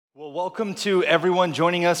Well, welcome to everyone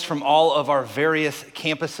joining us from all of our various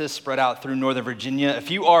campuses spread out through Northern Virginia. If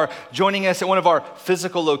you are joining us at one of our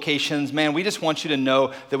physical locations, man, we just want you to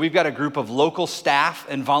know that we've got a group of local staff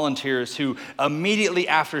and volunteers who immediately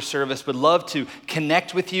after service would love to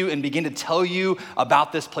connect with you and begin to tell you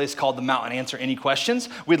about this place called The Mount and answer any questions.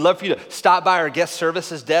 We'd love for you to stop by our guest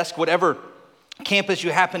services desk, whatever campus you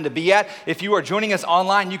happen to be at. If you are joining us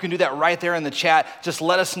online, you can do that right there in the chat. Just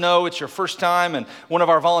let us know it's your first time, and one of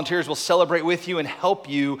our volunteers will celebrate with you and help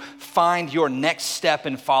you find your next step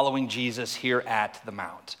in following Jesus here at the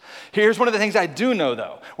Mount. Here's one of the things I do know,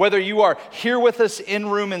 though. Whether you are here with us in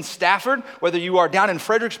room in Stafford, whether you are down in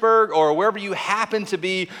Fredericksburg, or wherever you happen to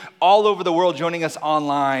be all over the world joining us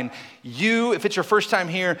online, if it's your first time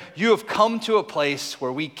here, you have come to a place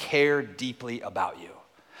where we care deeply about you.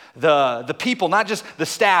 The people, not just the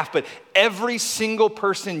staff, but every single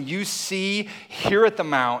person you see here at the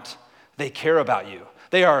Mount, they care about you.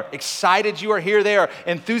 They are excited you are here. They are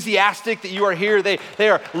enthusiastic that you are here. They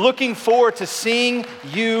are looking forward to seeing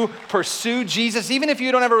you pursue Jesus. Even if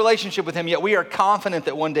you don't have a relationship with him yet, we are confident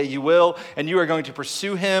that one day you will, and you are going to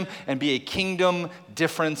pursue him and be a kingdom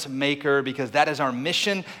difference maker, because that is our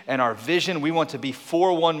mission and our vision. We want to be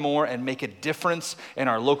for one more and make a difference in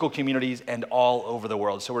our local communities and all over the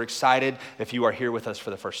world. So we're excited if you are here with us for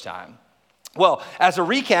the first time. Well, as a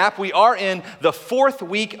recap, we are in the fourth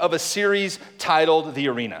week of a series titled The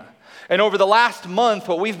Arena. And over the last month,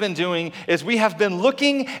 what we've been doing is we have been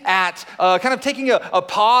looking at kind of taking a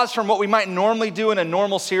pause from what we might normally do in a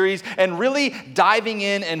normal series and really diving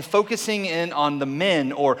in and focusing in on the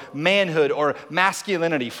men or manhood or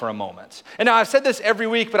masculinity for a moment. And now I've said this every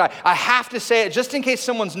week, but I have to say it just in case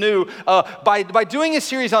someone's new. By doing a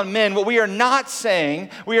series on men, what we are not saying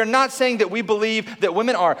that we believe that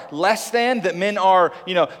women are less than, that men are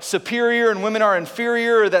superior and women are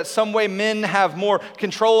inferior, or that some way men have more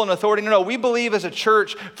control and authority. No, we believe as a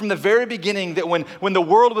church from the very beginning that when the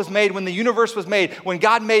world was made, when the universe was made, when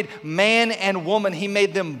God made man and woman, he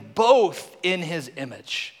made them both in his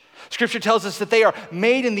image. Scripture tells us that they are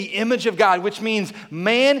made in the image of God, which means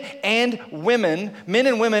men and women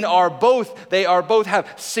have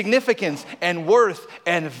significance and worth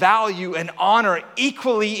and value and honor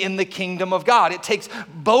equally in the kingdom of God. It takes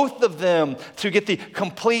both of them to get the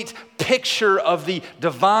complete picture of the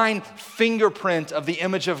divine fingerprint of the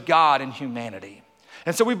image of God in humanity.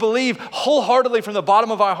 And so we believe wholeheartedly from the bottom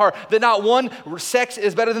of our heart that not one sex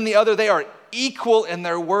is better than the other. They are equal in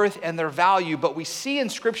their worth and their value. But we see in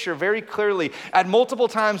Scripture very clearly at multiple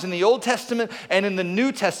times in the Old Testament and in the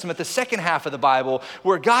New Testament, the second half of the Bible,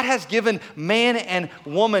 where God has given man and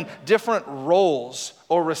woman different roles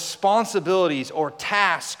or responsibilities or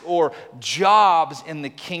tasks or jobs in the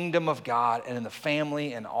kingdom of God and in the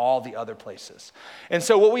family and all the other places. And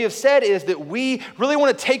so what we have said is that we really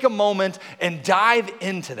want to take a moment and dive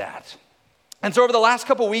into that. And so over the last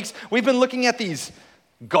couple of weeks, we've been looking at these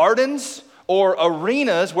gardens or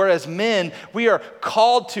arenas, whereas men, we are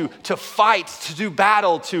called to fight, to do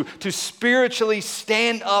battle, to spiritually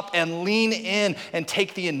stand up and lean in and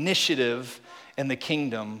take the initiative in the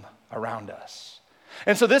kingdom around us.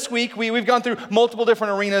 And so this week, we've gone through multiple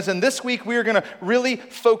different arenas, and this week we are going to really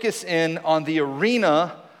focus in on the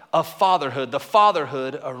arena of fatherhood, the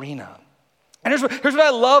fatherhood arena. And here's what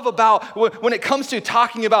I love about when it comes to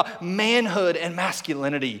talking about manhood and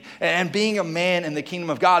masculinity and being a man in the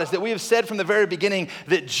kingdom of God, is that we have said from the very beginning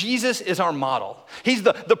that Jesus is our model. He's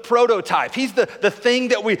the prototype. He's the thing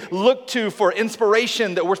that we look to for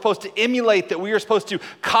inspiration, that we're supposed to emulate, that we are supposed to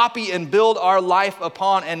copy and build our life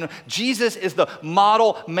upon. And Jesus is the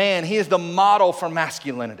model man. He is the model for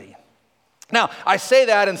masculinity. Now, I say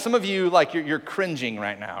that, and some of you, you're cringing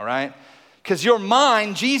right now, right? Because your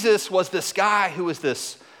mind, Jesus was this guy who was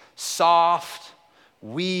this soft,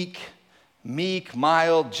 weak, meek,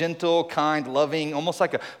 mild, gentle, kind, loving, almost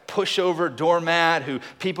like a pushover doormat who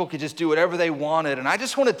people could just do whatever they wanted. And I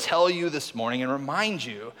just want to tell you this morning and remind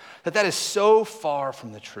you that that is so far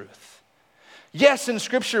from the truth. Yes, in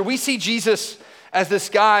Scripture, we see Jesus as this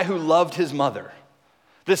guy who loved his mother.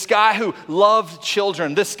 This guy who loved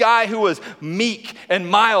children, this guy who was meek and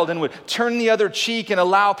mild and would turn the other cheek and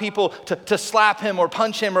allow people to slap him or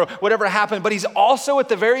punch him or whatever happened. But he's also at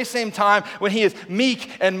the very same time, when he is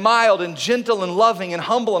meek and mild and gentle and loving and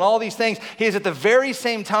humble and all these things, he is at the very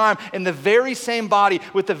same time in the very same body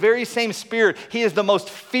with the very same spirit. He is the most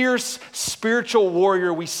fierce spiritual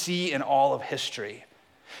warrior we see in all of history.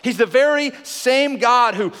 He's the very same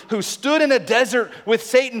God who stood in a desert with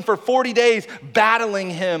Satan for 40 days battling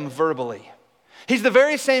him verbally. He's the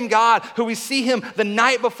very same God who we see him the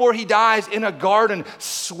night before he dies in a garden,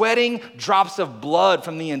 sweating drops of blood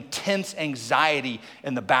from the intense anxiety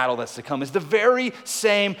in the battle that's to come. Is the very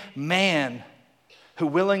same man who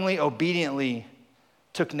willingly, obediently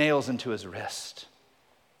took nails into his wrist.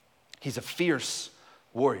 He's a fierce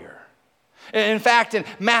warrior. In fact, in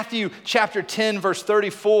Matthew chapter 10, verse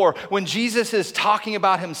 34, when Jesus is talking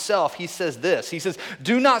about himself, he says this. He says,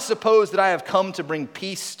 "Do not suppose that I have come to bring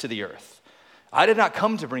peace to the earth. I did not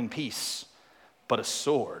come to bring peace, but a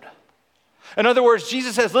sword." In other words,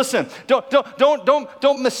 Jesus says, listen,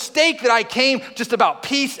 don't mistake that I came just about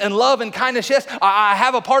peace and love and kindness. Yes, I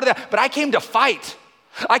have a part of that, but I came to fight.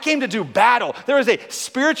 I came to do battle. There is a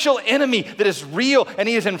spiritual enemy that is real, and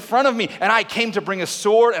he is in front of me, and I came to bring a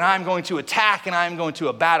sword, and I'm going to attack, and I'm going to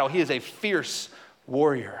a battle. He is a fierce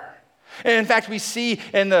warrior. And in fact, we see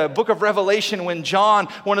in the book of Revelation when John,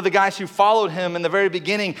 one of the guys who followed him in the very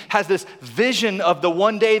beginning, has this vision of the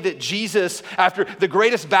one day that Jesus, after the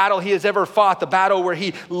greatest battle he has ever fought, the battle where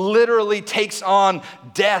he literally takes on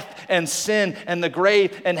death and sin and the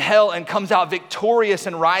grave and hell and comes out victorious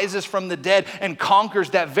and rises from the dead and conquers,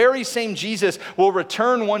 that very same Jesus will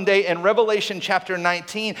return one day in Revelation chapter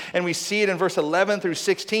 19, and we see it in verse 11 through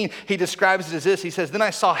 16. He describes it as this. He says, "Then I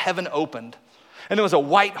saw heaven opened, and there was a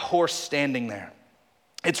white horse standing there.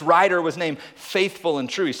 Its rider was named Faithful and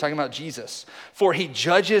True." He's talking about Jesus. "For he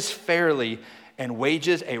judges fairly and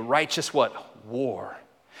wages a righteous" what? "War.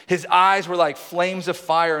 His eyes were like flames of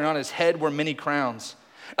fire, and on his head were many crowns.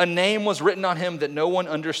 A name was written on him that no one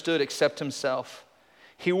understood except himself.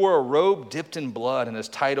 He wore a robe dipped in blood, and his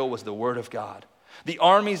title was the Word of God. The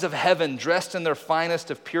armies of heaven, dressed in their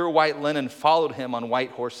finest of pure white linen, followed him on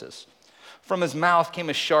white horses. From his mouth came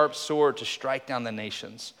a sharp sword to strike down the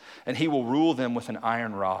nations, and he will rule them with an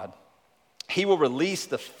iron rod. He will release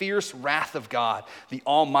the fierce wrath of God, the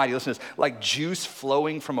Almighty," listen to this, "like juice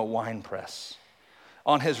flowing from a winepress.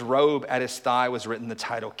 On his robe at his thigh was written the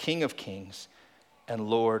title, King of Kings and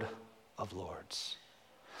Lord of Lords."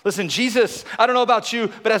 Listen, Jesus, I don't know about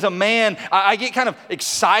you, but as a man, I get kind of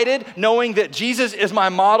excited knowing that Jesus is my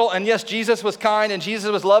model. And yes, Jesus was kind and Jesus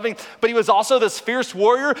was loving, but he was also this fierce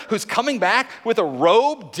warrior who's coming back with a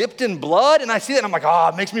robe dipped in blood. And I see that and I'm like, oh,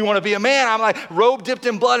 it makes me want to be a man. I'm like, robe dipped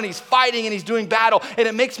in blood, and he's fighting and he's doing battle. And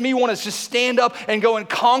it makes me want to just stand up and go and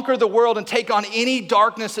conquer the world and take on any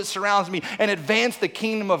darkness that surrounds me and advance the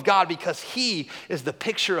kingdom of God, because he is the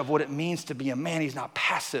picture of what it means to be a man. He's not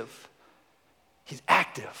passive. He's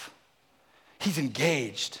active. He's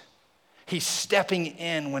engaged. He's stepping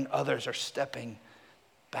in when others are stepping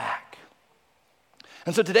back.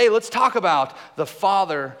 And so today, let's talk about the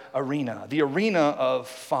father arena, the arena of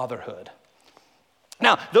fatherhood.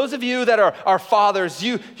 Now, those of you that are fathers,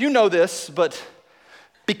 you know this, but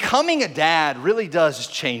becoming a dad really does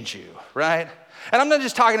change you, right? And I'm not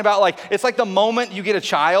just talking about it's like the moment you get a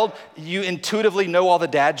child, you intuitively know all the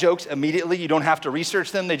dad jokes immediately. You don't have to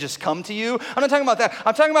research them. They just come to you. I'm not talking about that.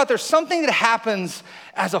 I'm talking about there's something that happens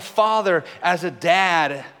as a father, as a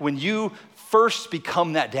dad, when you first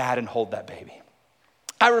become that dad and hold that baby.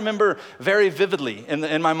 I remember very vividly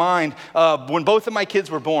in my mind when both of my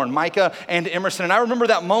kids were born, Micah and Emerson. And I remember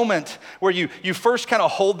that moment where you first kind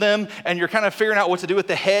of hold them and you're kind of figuring out what to do with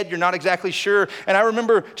the head. You're not exactly sure. And I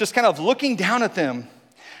remember just kind of looking down at them.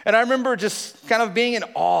 And I remember just kind of being in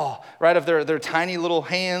awe, right, of their tiny little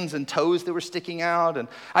hands and toes that were sticking out. And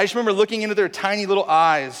I just remember looking into their tiny little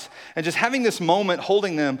eyes and just having this moment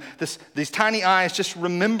holding them, these tiny eyes, just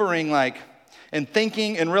remembering and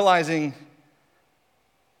thinking and realizing,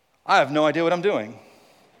 I have no idea what I'm doing.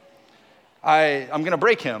 I'm gonna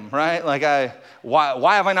break him, right?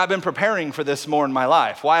 Why have I not been preparing for this more in my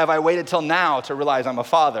life? Why have I waited till now to realize I'm a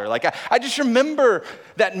father? I just remember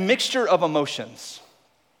that mixture of emotions.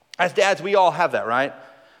 As dads, we all have that, right?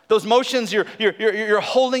 Those emotions, you're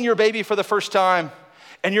holding your baby for the first time,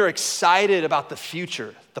 and you're excited about the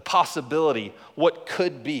future, the possibility, what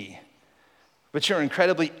could be. But you're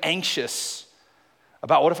incredibly anxious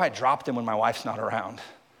about what if I drop them when my wife's not around?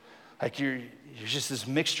 You're just this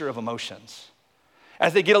mixture of emotions.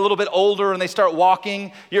 As they get a little bit older and they start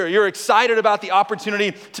walking, you're excited about the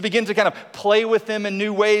opportunity to begin to kind of play with them in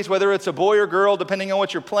new ways, whether it's a boy or girl, depending on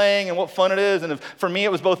what you're playing and what fun it is. And for me,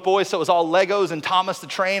 it was both boys, so it was all Legos and Thomas the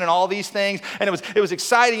Train and all these things. And it was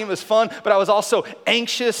exciting, it was fun, but I was also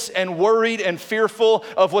anxious and worried and fearful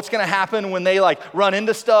of what's gonna happen when they run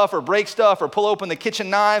into stuff or break stuff or pull open the kitchen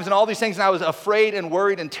knives and all these things. And I was afraid and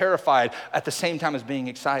worried and terrified at the same time as being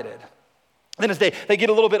excited. Then as they get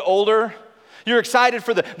a little bit older, You're excited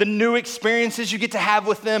for the new experiences you get to have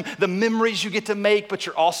with them, the memories you get to make, but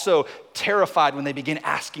you're also terrified when they begin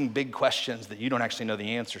asking big questions that you don't actually know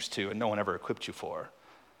the answers to and no one ever equipped you for.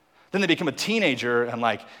 Then they become a teenager and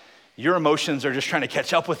like your emotions are just trying to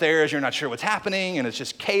catch up with theirs. You're not sure what's happening and it's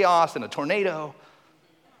just chaos and a tornado.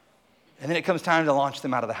 And then it comes time to launch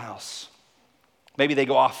them out of the house. Maybe they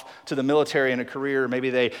go off to the military and a career. Maybe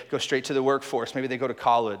they go straight to the workforce. Maybe they go to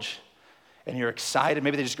college. And you're excited.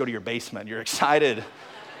 Maybe they just go to your basement. You're excited.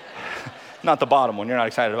 Not the bottom one. You're not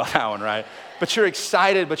excited about that one, right? But you're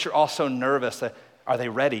excited, but you're also nervous. Are they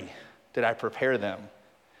ready? Did I prepare them?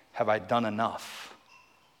 Have I done enough?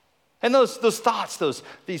 And those thoughts,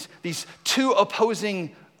 these two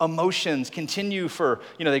opposing emotions continue for,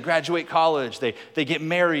 they graduate college, they get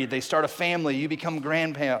married, they start a family, you become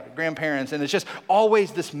grandparents, and it's just always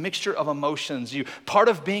this mixture of emotions. Part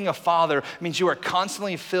of being a father means you are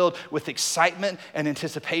constantly filled with excitement and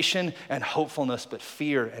anticipation and hopefulness, but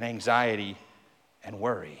fear and anxiety and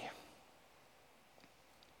worry.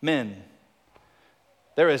 Men,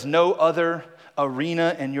 there is no other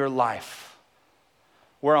arena in your life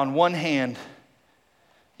where on one hand,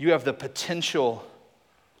 you have the potential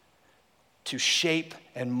to shape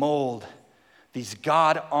and mold these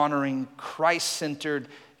God-honoring, Christ-centered,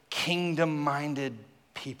 kingdom-minded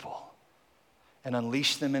people and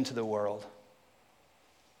unleash them into the world.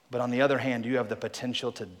 But on the other hand, you have the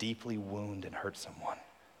potential to deeply wound and hurt someone.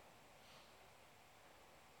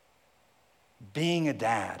 Being a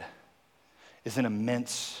dad is an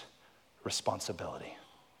immense responsibility.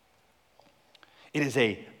 It is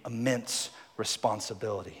an immense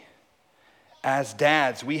responsibility. As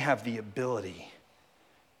dads, we have the ability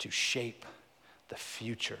to shape the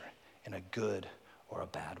future in a good or a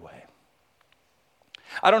bad way.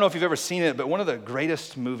 I don't know if you've ever seen it, but one of the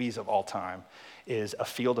greatest movies of all time is A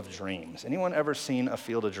Field of Dreams. Anyone ever seen A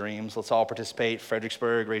Field of Dreams? Let's all participate.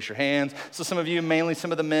 Fredericksburg, raise your hands. So some of you, mainly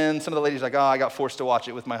some of the men, some of the ladies are like, I got forced to watch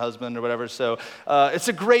it with my husband or whatever. So it's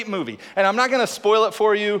a great movie. And I'm not going to spoil it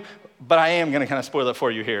for you, but I am going to kind of spoil it for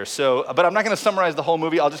you here. But I'm not going to summarize the whole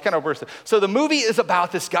movie. I'll just kind of burst it. So the movie is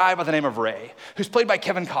about this guy by the name of Ray, who's played by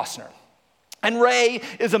Kevin Costner. And Ray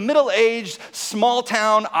is a middle-aged,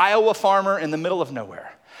 small-town Iowa farmer in the middle of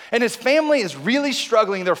nowhere. And his family is really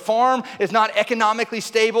struggling. Their farm is not economically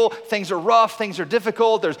stable. Things are rough. Things are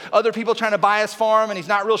difficult. There's other people trying to buy his farm, and he's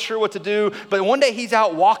not real sure what to do. But one day he's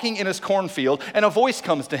out walking in his cornfield, and a voice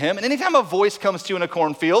comes to him. And anytime a voice comes to you in a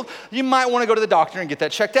cornfield, you might want to go to the doctor and get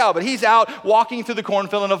that checked out. But he's out walking through the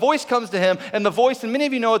cornfield, and a voice comes to him. And the voice, and many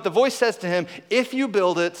of you know it, the voice says to him, if you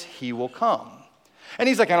build it, he will come. And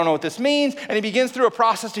he's like, I don't know what this means. And he begins through a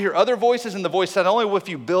process to hear other voices. And the voice said, not only if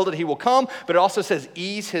you build it, he will come, but it also says,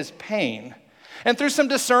 ease his pain. And through some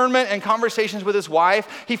discernment and conversations with his wife,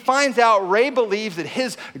 he finds out Ray believes that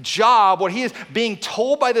his job, what he is being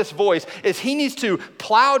told by this voice, is he needs to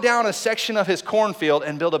plow down a section of his cornfield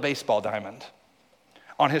and build a baseball diamond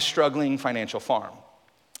on his struggling financial farm.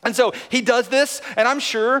 And so he does this, and I'm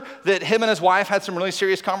sure that him and his wife had some really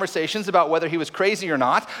serious conversations about whether he was crazy or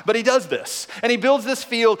not, but he does this. And he builds this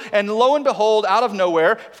field, and lo and behold, out of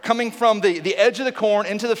nowhere, coming from the edge of the corn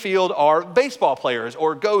into the field are baseball players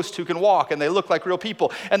or ghosts who can walk, and they look like real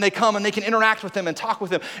people. And they come, and they can interact with them and talk with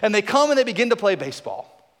them. And they come, and they begin to play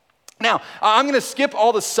baseball. Now, I'm going to skip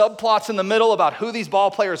all the subplots in the middle about who these ball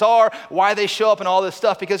players are, why they show up, and all this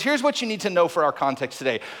stuff, because here's what you need to know for our context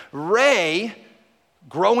today. Ray,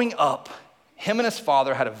 growing up, him and his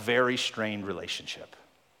father had a very strained relationship.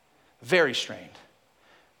 Very strained.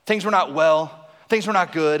 Things were not well. Things were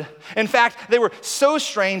not good. In fact, they were so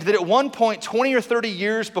strained that at one point, 20 or 30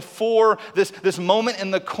 years before this moment in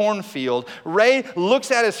the cornfield, Ray looks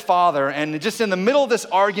at his father, and just in the middle of this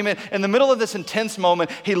argument, in the middle of this intense moment,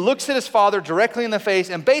 he looks at his father directly in the face,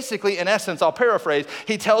 and basically, in essence, I'll paraphrase,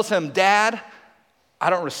 he tells him, Dad, I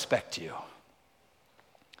don't respect you.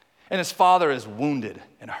 And his father is wounded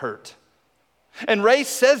and hurt. And Ray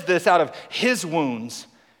says this out of his wounds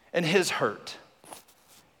and his hurt.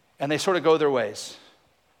 And they sort of go their ways.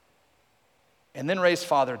 And then Ray's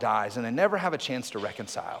father dies, and they never have a chance to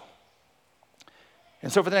reconcile. And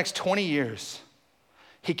so for the next 20 years,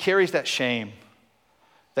 he carries that shame,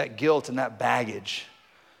 that guilt, and that baggage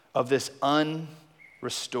of this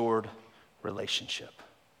unrestored relationship.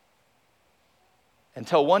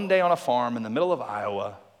 Until one day on a farm in the middle of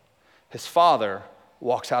Iowa, his father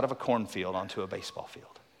walks out of a cornfield onto a baseball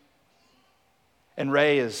field. And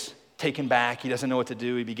Ray is taken back. He doesn't know what to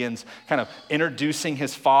do. He begins kind of introducing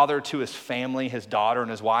his father to his family, his daughter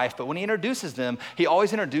and his wife. But when he introduces them, he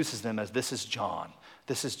always introduces them as, this is John.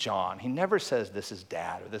 This is John. He never says, this is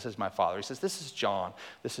Dad or this is my father. He says, this is John.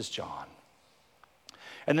 This is John.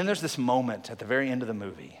 And then there's this moment at the very end of the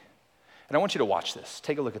movie. And I want you to watch this.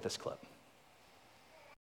 Take a look at this clip.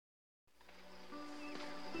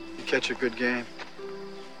 You catch a good game.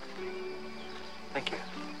 Thank you.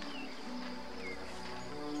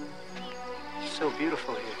 It's so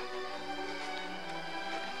beautiful here.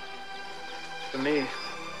 For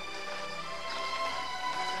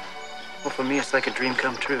me, it's like a dream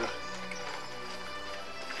come true.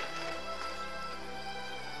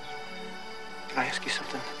 Can I ask you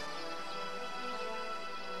something?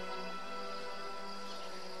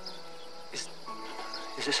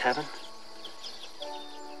 Is this heaven?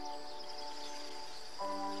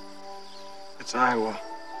 It's Iowa.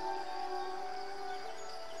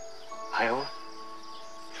 Iowa?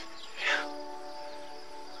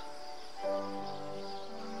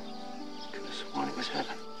 Could have sworn it was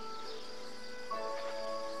heaven.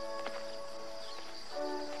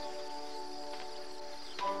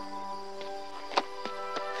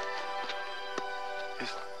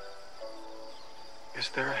 Is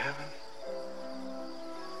there a heaven?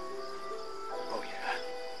 Oh, yeah.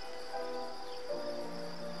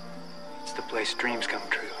 It's the place dreams come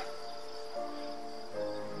true.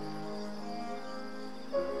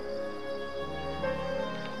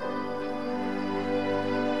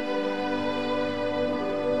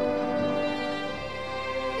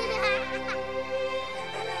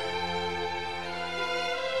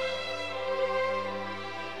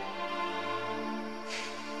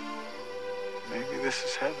 Maybe this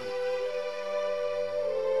is heaven.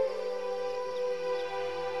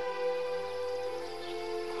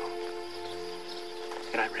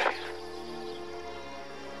 Good night, Ray.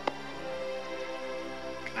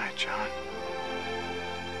 Good night, John.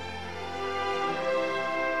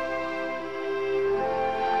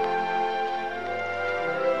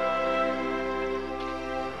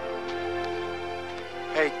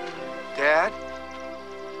 Hey, Dad?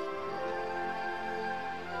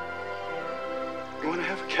 You want to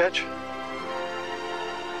have a catch?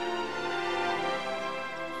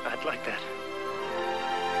 I'd like that.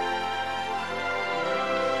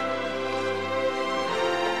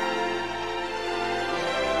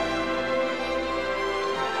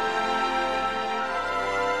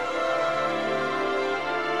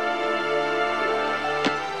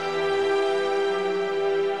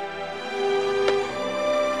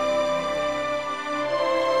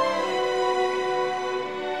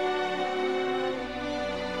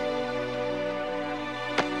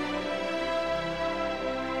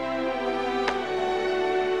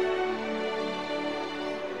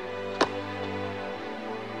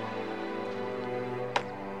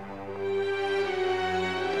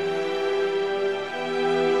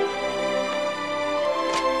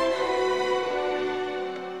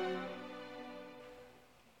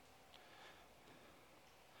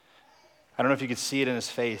 I don't know if you could see it in his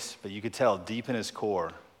face, but you could tell deep in his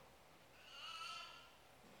core,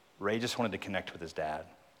 Ray just wanted to connect with his dad.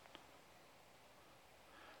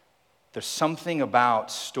 There's something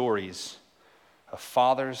about stories of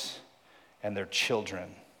fathers and their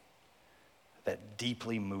children that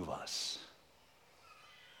deeply move us.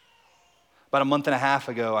 About a month and a half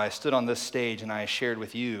ago, I stood on this stage and I shared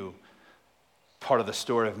with you part of the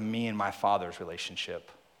story of me and my father's relationship.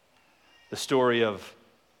 The story of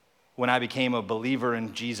when I became a believer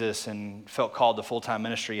in Jesus and felt called to full-time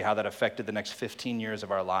ministry, how that affected the next 15 years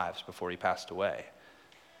of our lives before he passed away.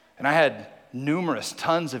 And I had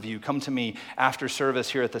tons of you come to me after service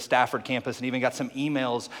here at the Stafford campus, and even got some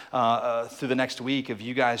emails through the next week of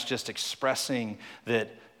you guys just expressing that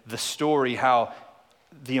the story, how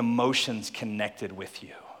the emotions connected with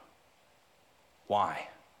you. Why?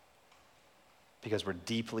 Because we're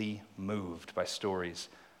deeply moved by stories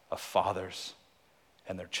of fathers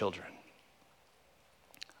and their children.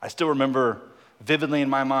 I still remember vividly in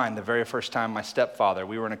my mind the very first time my stepfather,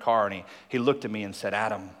 we were in a car, and he looked at me and said,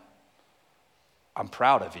 "Adam, I'm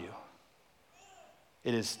proud of you.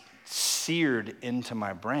 It is seared into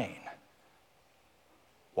my brain."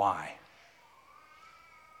 Why?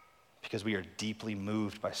 Because we are deeply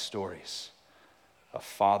moved by stories of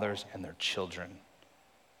fathers and their children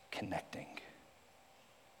connecting.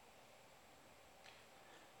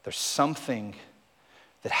 There's something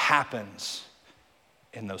that happens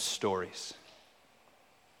in those stories.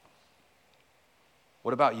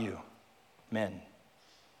 What about you, men?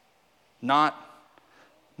 Not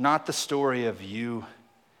the story of you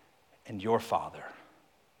and your father.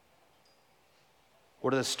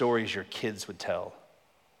 What are the stories your kids would tell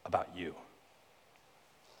about you?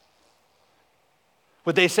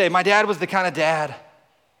 Would they say, "My dad was the kind of dad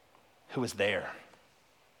who was there"?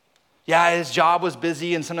 Yeah, his job was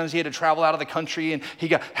busy and sometimes he had to travel out of the country and he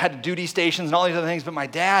had duty stations and all these other things. But my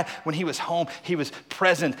dad, when he was home, he was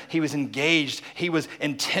present, he was engaged, he was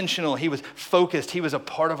intentional, he was focused, he was a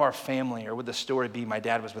part of our family. Or would the story be my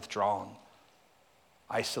dad was withdrawn,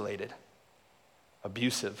 isolated,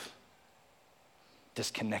 abusive,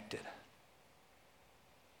 disconnected?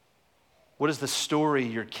 What is the story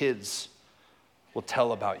your kids will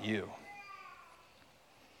tell about you?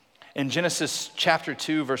 In Genesis chapter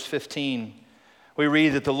 2, verse 15, we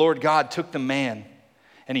read that the Lord God took the man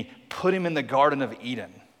and he put him in the Garden of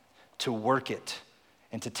Eden to work it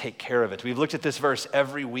and to take care of it. We've looked at this verse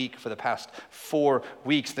every week for the past 4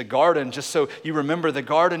 weeks. The garden, just so you remember, the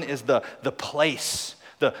garden is the place,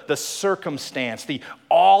 the circumstance, the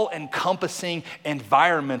all-encompassing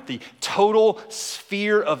environment, the total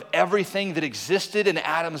sphere of everything that existed in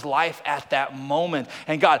Adam's life at that moment.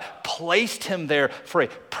 And God placed him there for a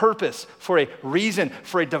purpose, for a reason,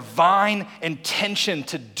 for a divine intention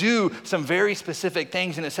to do some very specific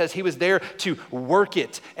things. And it says he was there to work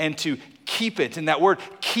it and to keep it. And that word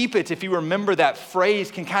keep it, if you remember that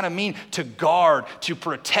phrase, can kind of mean to guard, to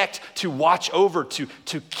protect, to watch over, to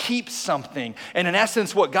keep something. And in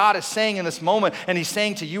essence, what God is saying in this moment, and he's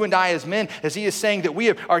saying to you and I as men, is he is saying that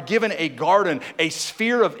we are given a garden, a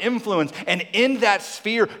sphere of influence. And in that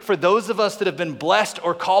sphere, for those of us that have been blessed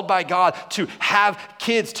or called by God to have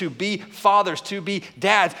kids, to be fathers, to be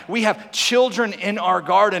dads, we have children in our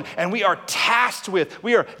garden, and we are tasked with,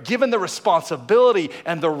 we are given the responsibility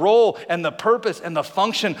and the role and the purpose and the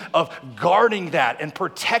function of guarding that and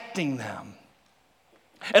protecting them.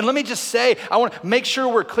 And let me just say, I want to make sure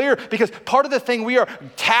we're clear, because part of the thing we are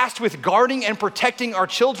tasked with guarding and protecting our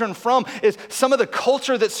children from is some of the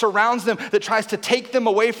culture that surrounds them, that tries to take them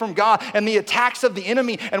away from God, and the attacks of the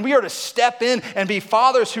enemy. And we are to step in and be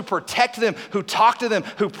fathers who protect them, who talk to them,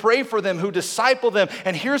 who pray for them, who disciple them.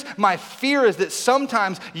 And here's my fear, is that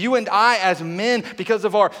sometimes you and I as men, because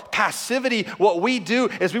of our passivity, what we do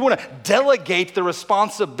is we want to delegate the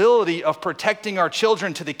responsibility of protecting our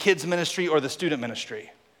children to the kids ministry or the student ministry.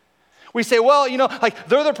 We say, well,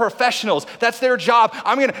 they're the professionals. That's their job.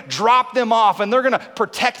 I'm going to drop them off and they're going to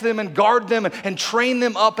protect them and guard them and train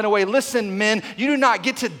them up in a way. Listen, men, you do not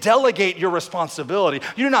get to delegate your responsibility.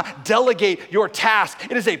 You do not delegate your task.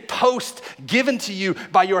 It is a post given to you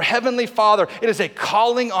by your heavenly Father. It is a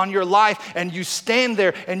calling on your life, and you stand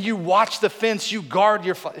there and you watch the fence. You guard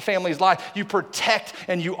your family's life. You protect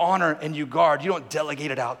and you honor and you guard. You don't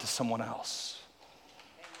delegate it out to someone else.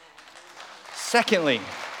 Secondly,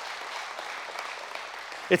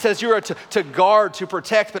 it says you are to guard, to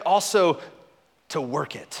protect, but also to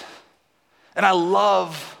work it. And I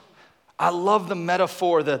love the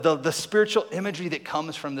metaphor, the spiritual imagery that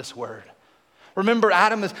comes from this word. Remember,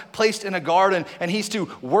 Adam is placed in a garden, and he's to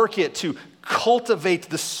work it, to cultivate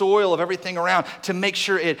the soil of everything around, to make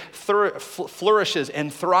sure it flourishes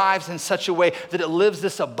and thrives in such a way that it lives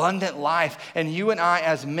this abundant life. And you and I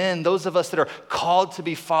as men, those of us that are called to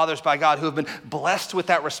be fathers by God, who have been blessed with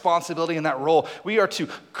that responsibility and that role, we are to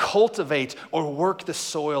cultivate or work the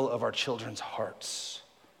soil of our children's hearts.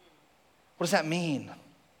 What does that mean?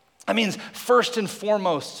 That means, first and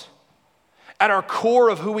foremost, at our core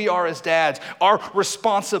of who we are as dads, our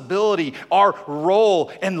responsibility, our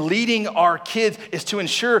role in leading our kids is to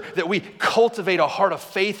ensure that we cultivate a heart of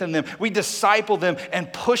faith in them. We disciple them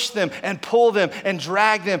and push them and pull them and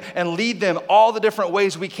drag them and lead them all the different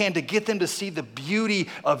ways we can to get them to see the beauty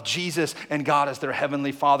of Jesus and God as their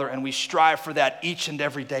heavenly Father. And we strive for that each and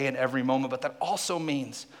every day and every moment. But that also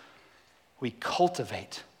means we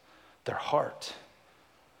cultivate their heart.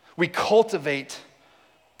 We cultivate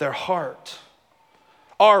their heart.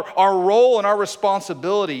 Our role and our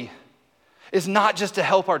responsibility is not just to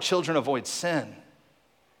help our children avoid sin.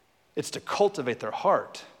 It's to cultivate their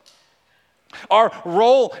heart. Our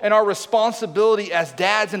role and our responsibility as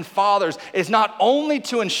dads and fathers is not only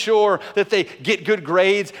to ensure that they get good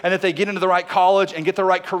grades and that they get into the right college and get the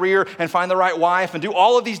right career and find the right wife and do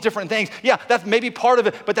all of these different things. Yeah, that's maybe part of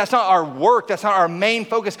it, but that's not our work. That's not our main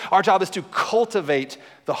focus. Our job is to cultivate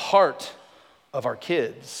the heart of our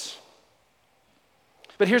kids.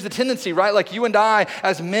 But here's the tendency, right? Like you and I,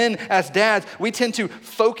 as men, as dads, we tend to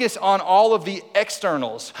focus on all of the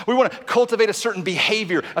externals. We want to cultivate a certain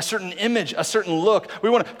behavior, a certain image, a certain look.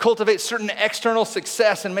 We want to cultivate certain external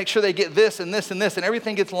success and make sure they get this and this and this, and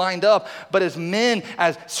everything gets lined up. But as men,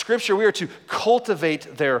 as Scripture, we are to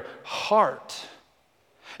cultivate their heart.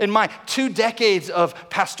 In my 2 decades of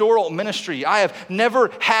pastoral ministry, I have never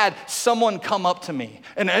had someone come up to me.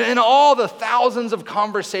 And in all the thousands of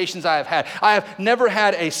conversations I have never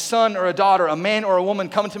had a son or a daughter, a man or a woman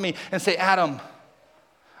come to me and say, Adam,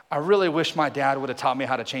 I really wish my dad would have taught me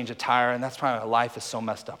how to change a tire, and that's why my life is so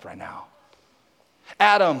messed up right now.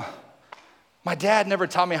 Adam, my dad never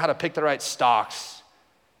taught me how to pick the right stocks.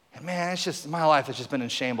 And man, my life has just been in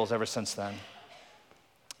shambles ever since then.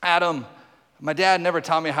 Adam, my dad never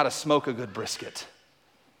taught me how to smoke a good brisket.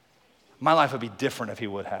 My life would be different if he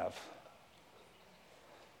would have.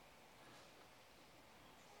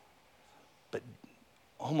 But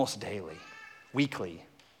almost daily, weekly,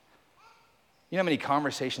 you know how many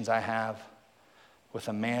conversations I have with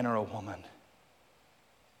a man or a woman?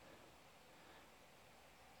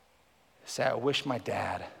 Say, I wish my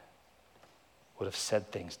dad would have said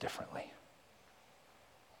things differently.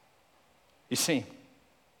 You see,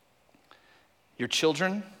 your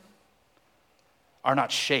children are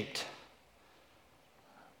not shaped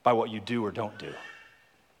by what you do or don't do.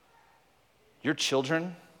 Your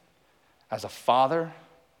children, as a father,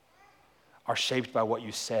 are shaped by what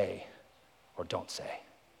you say or don't say.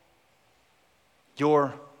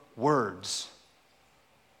 Your words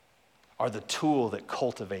are the tool that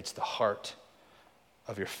cultivates the heart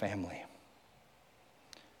of your family.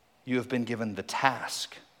 You have been given the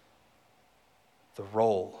task, the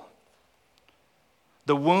role.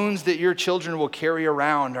 The wounds that your children will carry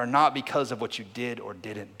around are not because of what you did or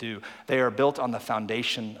didn't do. They are built on the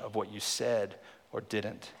foundation of what you said or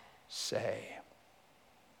didn't say.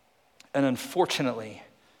 And unfortunately,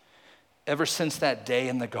 ever since that day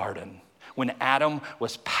in the garden, when Adam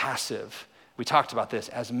was passive, we talked about this.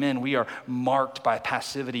 As men, we are marked by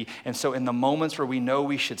passivity. And so in the moments where we know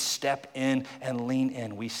we should step in and lean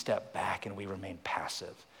in, we step back and we remain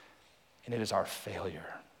passive. And it is our failure.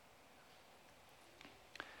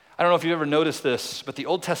 I don't know if you've ever noticed this, but the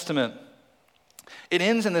Old Testament, it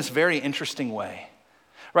ends in this very interesting way.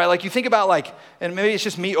 Right, like you think about and maybe it's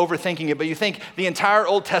just me overthinking it, but you think the entire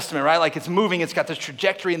Old Testament, right? Like it's moving, it's got this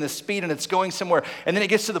trajectory and this speed and it's going somewhere. And then it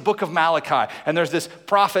gets to the book of Malachi. And there's this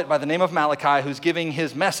prophet by the name of Malachi who's giving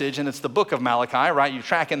his message, and it's the book of Malachi, right? You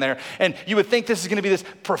track in there. And you would think this is gonna be this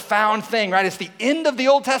profound thing, right? It's the end of the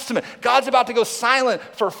Old Testament. God's about to go silent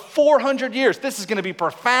for 400 years. This is gonna be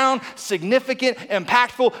profound, significant,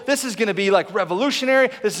 impactful. This is gonna be revolutionary.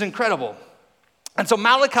 This is incredible. And so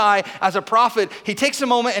Malachi, as a prophet, he takes a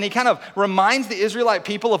moment and he kind of reminds the Israelite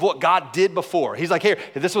people of what God did before. He's like, here,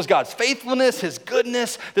 this was God's faithfulness, his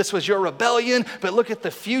goodness, this was your rebellion, but look at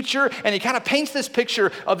the future. And he kind of paints this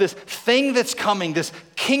picture of this thing that's coming, this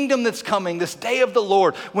kingdom that's coming, this day of the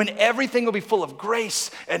Lord, when everything will be full of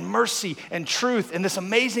grace and mercy and truth and this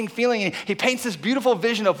amazing feeling. And he paints this beautiful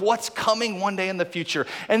vision of what's coming one day in the future.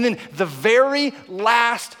 And then the very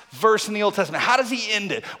last verse in the Old Testament, how does he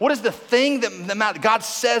end it? What is the thing that God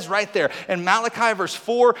says right there? In Malachi verse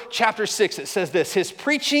 4, chapter 6, it says this: his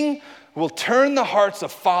preaching will turn the hearts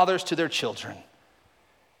of fathers to their children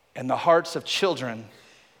and the hearts of children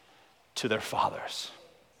to their fathers.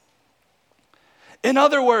 In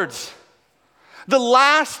other words, the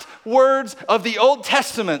last words of the Old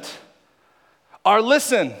Testament are,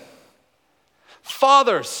 listen,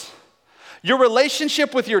 fathers, your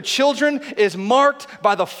relationship with your children is marked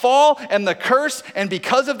by the fall and the curse, and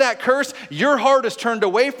because of that curse, your heart is turned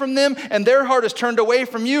away from them and their heart is turned away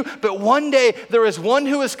from you. But one day there is one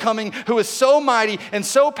who is coming who is so mighty and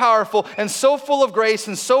so powerful and so full of grace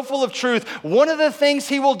and so full of truth. One of the things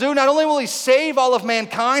he will do, not only will he save all of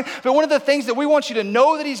mankind, but one of the things that we want you to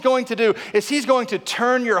know that he's going to do is he's going to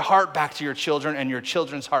turn your heart back to your children and your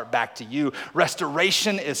children's heart back to you.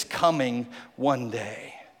 Restoration is coming one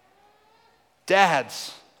day.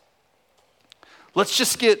 Dads, let's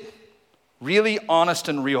just get really honest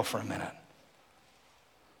and real for a minute.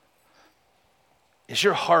 Is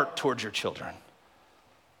your heart towards your children?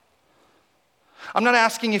 I'm not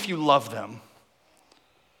asking if you love them.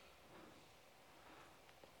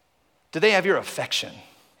 Do they have your affection,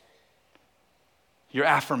 your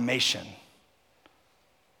affirmation,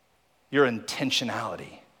 your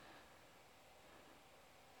intentionality?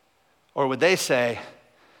 Or would they say,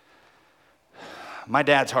 my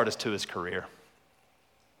dad's heart is to his career.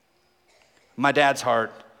 My dad's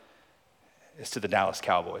heart is to the Dallas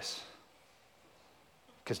Cowboys.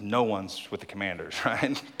 Because no one's with the Commanders,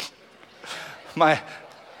 right?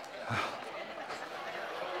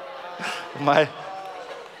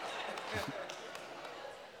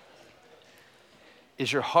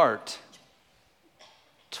 Is your heart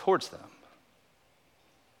towards them?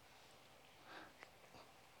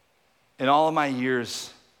 In all of my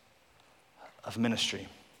years of ministry,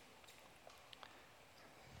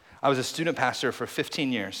 I was a student pastor for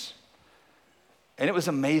 15 years. And it was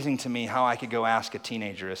amazing to me how I could go ask a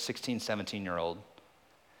teenager, a 16, 17-year-old,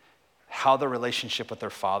 how the relationship with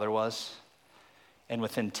their father was. And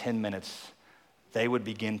within 10 minutes, they would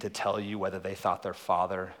begin to tell you whether they thought their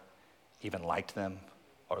father even liked them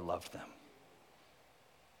or loved them.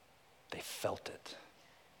 They felt it.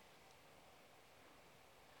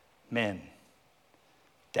 Men,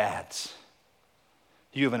 dads,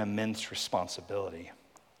 you have an immense responsibility.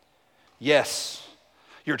 Yes,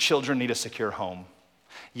 your children need a secure home.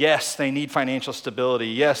 Yes, they need financial stability.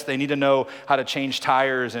 Yes, they need to know how to change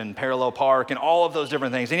tires and parallel park and all of those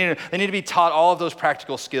different things. They need to be taught all of those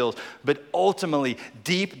practical skills. But ultimately,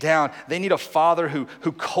 deep down, they need a father who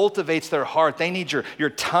cultivates their heart. They need your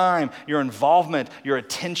time, your involvement, your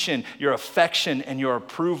attention, your affection, and your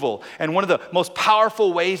approval. And one of the most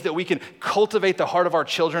powerful ways that we can cultivate the heart of our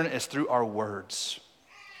children is through our words.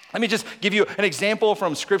 Let me just give you an example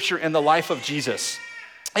from Scripture in the life of Jesus.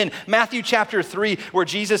 In Matthew chapter 3, where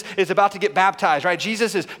Jesus is about to get baptized, right?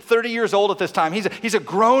 Jesus is 30 years old at this time. He's a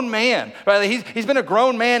grown man, right? He's been a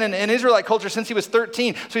grown man in Israelite culture since he was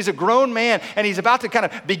 13. So he's a grown man, and he's about to kind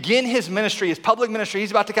of begin his ministry, his public ministry.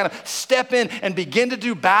 He's about to kind of step in and begin to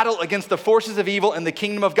do battle against the forces of evil in the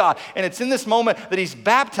kingdom of God. And it's in this moment that he's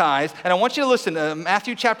baptized. And I want you to listen to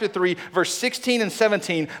Matthew chapter 3, verse 16 and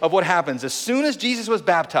 17 of what happens. As soon as Jesus was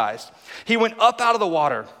baptized, he went up out of the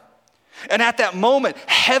water. And at that moment,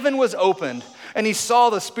 heaven was opened, and he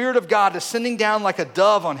saw the Spirit of God descending down like a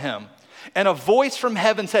dove on him. And a voice from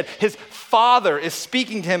heaven said, his Father is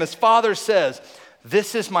speaking to him. His Father says,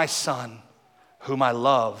 "This is my Son, whom I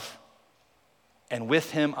love, and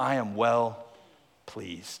with him I am well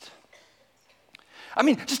pleased." I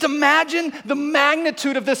mean, just imagine the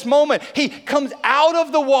magnitude of this moment. He comes out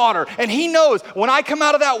of the water, and he knows when I come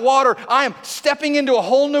out of that water, I am stepping into a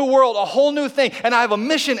whole new world, a whole new thing, and I have a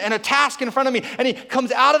mission and a task in front of me. And he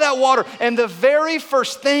comes out of that water, and the very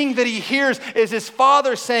first thing that he hears is his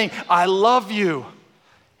Father saying, "I love you,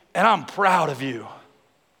 and I'm proud of you."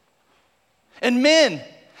 And men,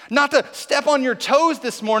 not to step on your toes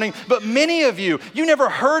this morning, but many of you never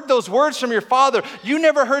heard those words from your father. You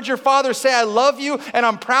never heard your father say, "I love you and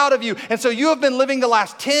I'm proud of you." And so you have been living the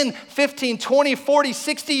last 10, 15, 20, 40,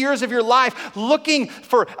 60 years of your life looking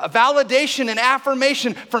for validation and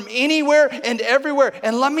affirmation from anywhere and everywhere.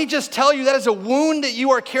 And let me just tell you, that is a wound that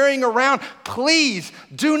you are carrying around. Please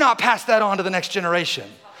do not pass that on to the next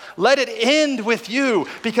generation. Let it end with you,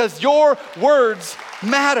 because your words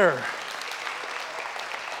matter.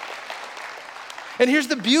 And here's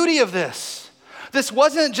the beauty of this. This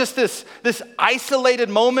wasn't just this isolated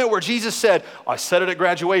moment where Jesus said, "I said it at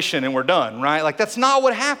graduation and we're done," right? Like, that's not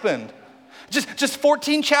what happened. Just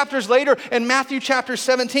 14 chapters later in Matthew chapter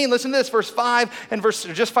 17, listen to this, verse 5 and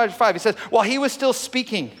just 5. He says, while he was still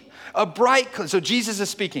speaking, so Jesus is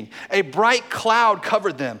speaking, a bright cloud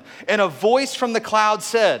covered them, and a voice from the cloud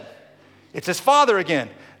said, it's his Father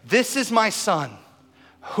again, "This is my Son,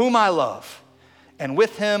 whom I love, and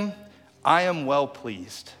with him I am well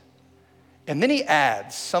pleased." And then he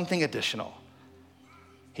adds something additional.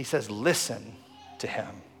 He says, "Listen to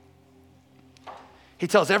him." He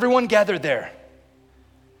tells everyone gathered there,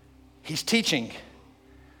 he's teaching,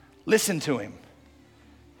 listen to him,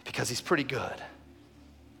 because he's pretty good.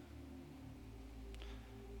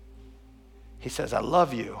 He says, "I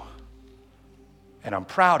love you, and I'm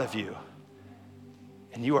proud of you,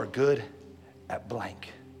 and you are good at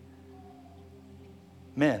blank."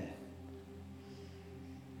 Men,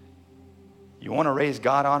 you want to raise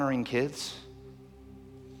God-honoring kids?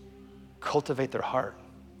 Cultivate their heart.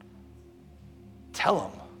 Tell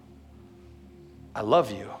them, "I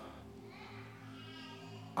love you.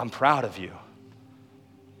 I'm proud of you.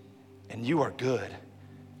 And you are good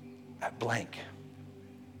at blank."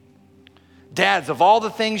 Dads, of all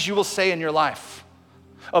the things you will say in your life,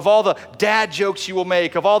 of all the dad jokes you will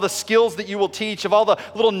make, of all the skills that you will teach, of all the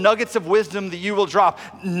little nuggets of wisdom that you will drop,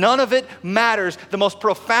 none of it matters. The most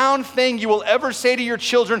profound thing you will ever say to your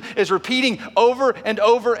children is repeating over and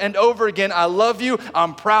over and over again, "I love you,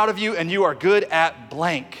 I'm proud of you, and you are good at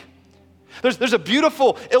blank." There's a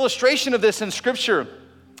beautiful illustration of this in Scripture.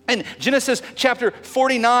 In Genesis chapter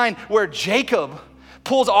 49, where Jacob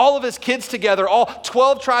pulls all of his kids together, all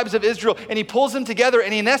 12 tribes of Israel, and he pulls them together,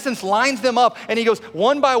 and he in essence lines them up, and he goes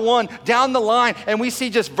one by one down the line, and we see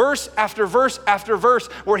just verse after verse after verse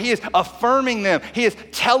where he is affirming them. He is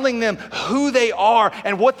telling them who they are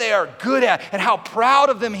and what they are good at and how proud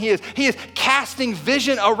of them he is. He is casting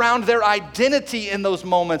vision around their identity in those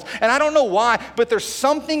moments. And I don't know why, but there's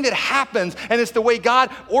something that happens, and it's the way God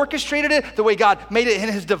orchestrated it, the way God made it in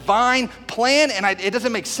his divine plan, and it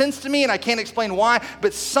doesn't make sense to me, and I can't explain why.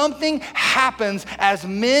 But something happens as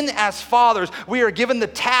men, as fathers. We are given the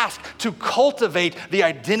task to cultivate the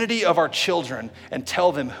identity of our children and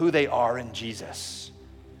tell them who they are in Jesus.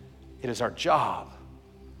 It is our job.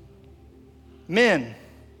 Men,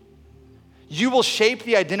 you will shape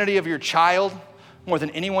the identity of your child more than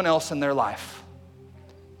anyone else in their life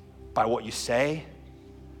by what you say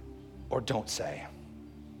or don't say.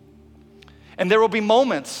 And there will be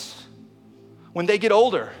moments when they get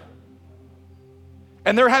older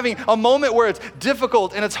and they're having a moment where it's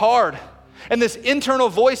difficult and it's hard. And this internal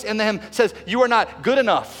voice in them says, you are not good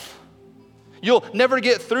enough. You'll never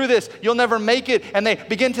get through this. You'll never make it. And they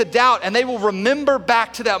begin to doubt, and they will remember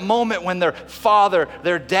back to that moment when their father,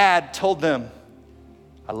 their dad told them,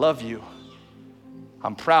 I love you.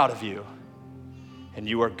 I'm proud of you. And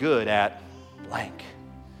you are good at blank.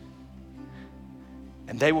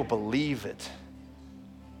 And they will believe it.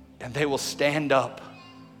 And they will stand up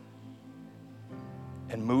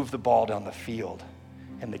and move the ball down the field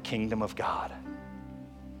in the kingdom of God,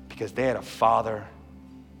 because they had a father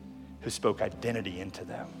who spoke identity into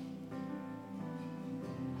them.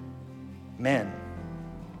 Men,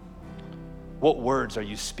 what words are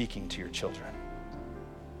you speaking to your children?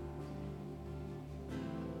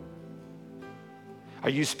 Are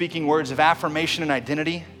you speaking words of affirmation and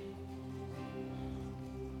identity?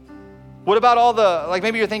 What about all the,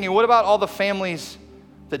 maybe you're thinking, what about all the families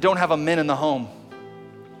that don't have a men in the home?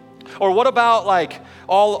 Or what about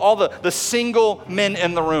all the single men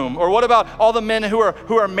in the room? Or what about all the men who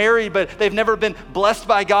are married but they've never been blessed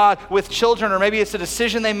by God with children, or maybe it's a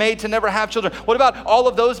decision they made to never have children? What about all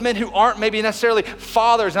of those men who aren't maybe necessarily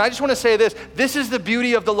fathers? And I just want to say this is the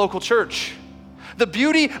beauty of the local church. The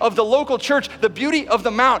beauty of the local church, the beauty of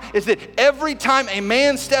the Mount, is that every time a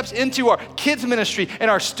man steps into our kids ministry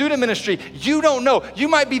and our student ministry, you don't know. You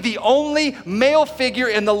might be the only male figure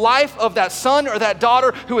in the life of that son or that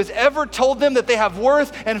daughter who has ever told them that they have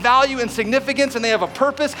worth and value and significance and they have a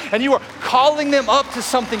purpose, and you are calling them up to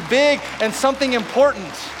something big and something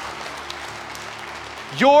important.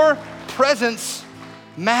 Your presence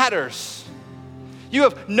matters. You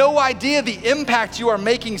have no idea the impact you are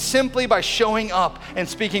making simply by showing up and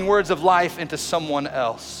speaking words of life into someone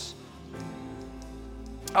else.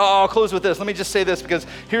 I'll close with this. Let me just say this, because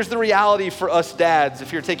here's the reality for us dads.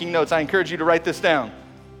 If you're taking notes, I encourage you to write this down.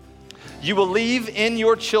 You will leave in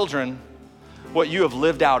your children what you have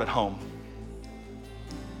lived out at home.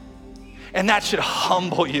 And that should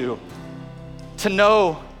humble you to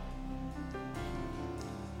know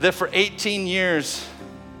that for 18 years,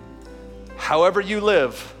 however you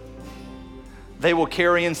live, they will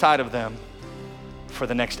carry inside of them for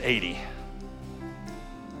the next 80.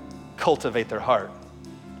 Cultivate their heart.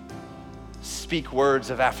 Speak words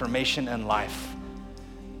of affirmation and life.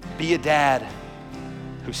 Be a dad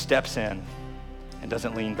who steps in and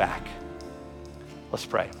doesn't lean back. Let's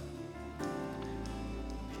pray.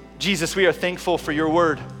 Jesus, we are thankful for your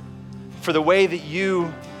word, for the way that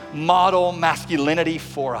you model masculinity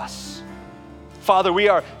for us. Father, we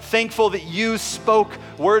are thankful that you spoke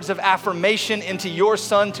words of affirmation into your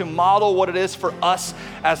son to model what it is for us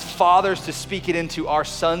as fathers to speak it into our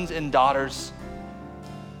sons and daughters.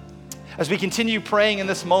 As we continue praying in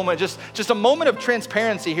this moment, just a moment of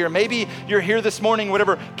transparency here. Maybe you're here this morning,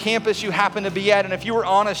 whatever campus you happen to be at, and if you were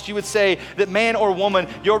honest, you would say that man or woman,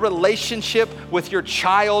 your relationship with your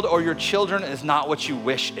child or your children is not what you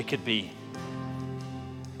wish it could be.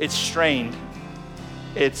 It's strained.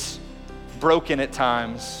 It's broken at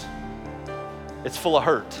times. It's full of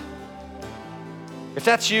hurt. If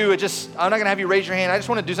that's you, I'm not gonna have you raise your hand. I just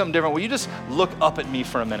wanna do something different. Will you just look up at me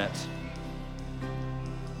for a minute?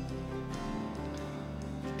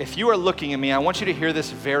 If you are looking at me, I want you to hear this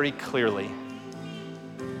very clearly.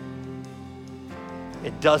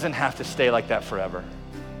 It doesn't have to stay like that forever.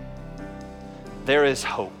 There is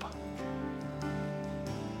hope.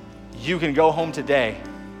 You can go home today.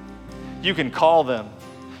 You can call them.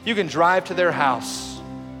 You can drive to their house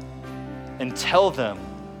and tell them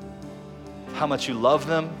how much you love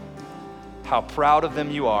them, how proud of them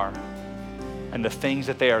you are, and the things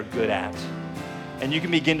that they are good at. And you can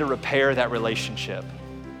begin to repair that relationship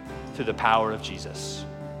through the power of Jesus.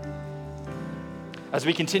 As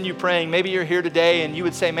we continue praying, maybe you're here today and you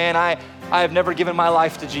would say, man, I have never given my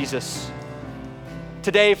life to Jesus.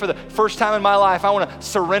 Today, for the first time in my life, I want to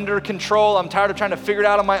surrender control. I'm tired of trying to figure it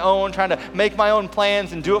out on my own, trying to make my own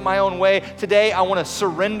plans and do it my own way. Today, I want to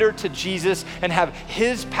surrender to Jesus and have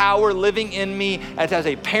his power living in me as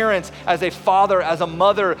a parent, as a father, as a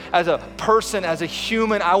mother, as a person, as a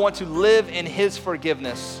human. I want to live in his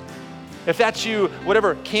forgiveness. If that's you,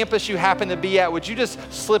 whatever campus you happen to be at, would you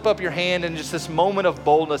just slip up your hand in just this moment of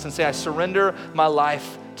boldness and say, I surrender my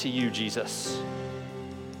life to you, Jesus.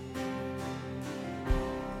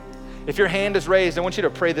 If your hand is raised, I want you to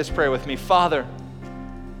pray this prayer with me. Father,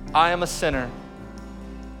 I am a sinner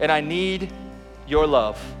and I need your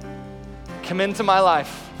love. come into my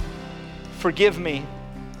life. Forgive me.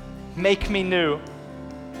 Make me new.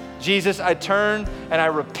 Jesus, I turn and I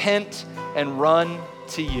repent and run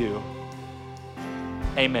to you.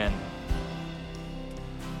 Amen.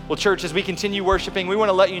 Well, church, as we continue worshiping, we want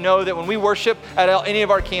to let you know that when we worship at any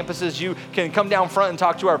of our campuses, you can come down front and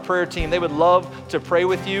talk to our prayer team. They would love to pray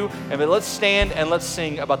with you. And let's stand and let's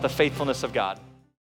sing about the faithfulness of God.